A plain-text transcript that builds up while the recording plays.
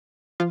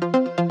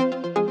Welcome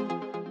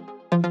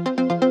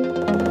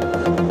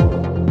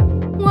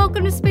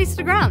to Space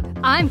to Ground.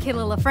 I'm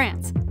Kayla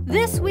LaFrance.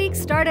 This week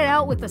started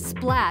out with a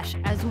splash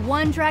as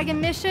one Dragon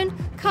mission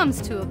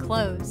comes to a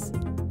close.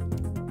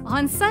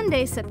 On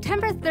Sunday,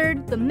 September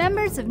 3rd, the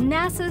members of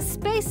NASA's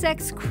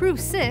SpaceX Crew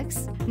 6,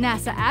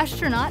 NASA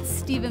astronauts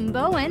Stephen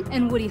Bowen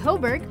and Woody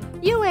Hoburg,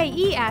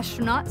 UAE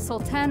astronaut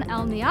Sultan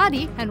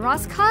Al-Niyadi, and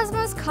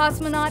Roscosmos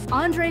cosmonaut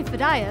Andrei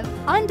Fedyaev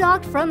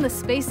undocked from the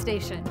space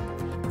station.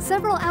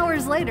 Several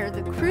hours later,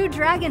 the Crew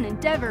Dragon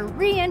Endeavour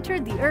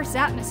re-entered the Earth's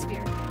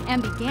atmosphere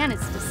and began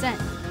its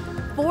descent.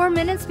 4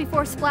 minutes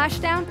before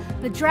splashdown,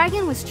 the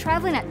Dragon was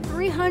traveling at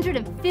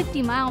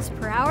 350 miles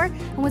per hour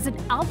and was at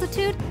an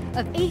altitude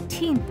of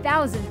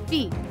 18,000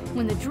 feet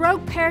when the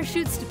drogue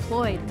parachutes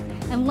deployed.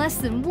 And less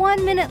than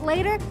 1 minute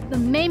later, the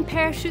main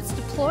parachutes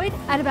deployed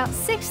at about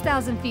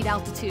 6,000 feet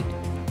altitude,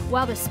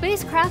 while the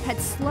spacecraft had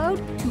slowed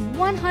to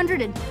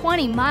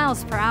 120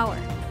 miles per hour.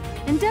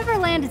 Endeavour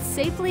landed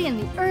safely in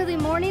the early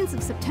mornings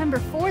of September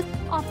 4th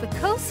off the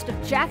coast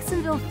of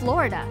Jacksonville,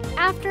 Florida,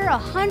 after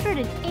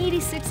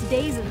 186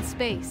 days in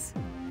space.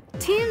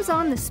 Teams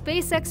on the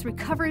SpaceX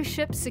recovery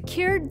ship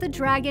secured the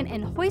Dragon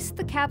and hoisted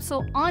the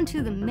capsule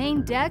onto the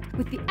main deck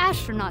with the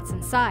astronauts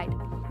inside.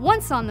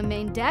 Once on the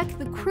main deck,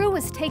 the crew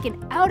was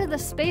taken out of the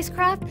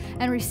spacecraft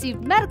and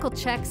received medical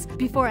checks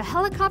before a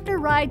helicopter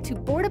ride to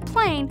board a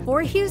plane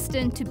for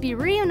Houston to be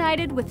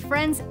reunited with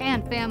friends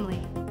and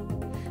family.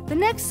 The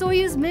next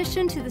Soyuz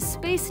mission to the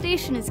space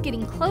station is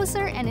getting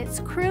closer, and its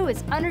crew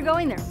is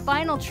undergoing their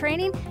final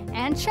training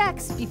and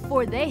checks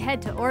before they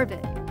head to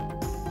orbit.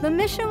 The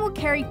mission will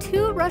carry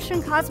 2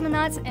 Russian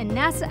cosmonauts and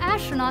NASA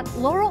astronaut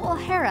Laurel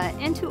O'Hara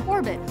into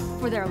orbit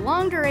for their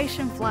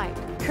long-duration flight.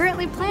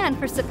 Currently planned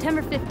for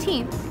September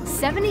 15th,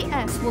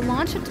 70S will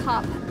launch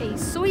atop a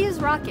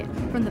Soyuz rocket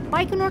from the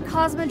Baikonur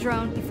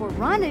Cosmodrome before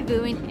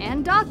rendezvousing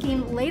and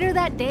docking later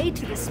that day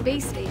to the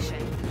space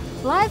station.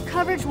 Live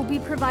coverage will be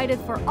provided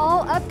for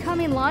all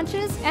upcoming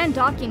launches and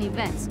docking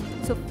events,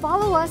 so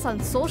follow us on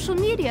social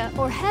media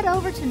or head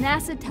over to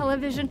NASA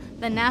Television,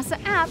 the NASA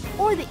app,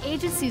 or the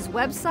agency's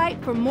website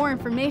for more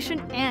information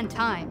and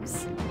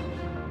times.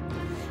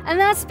 And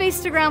that's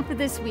Space to Ground for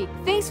this week.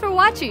 Thanks for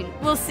watching.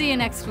 We'll see you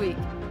next week.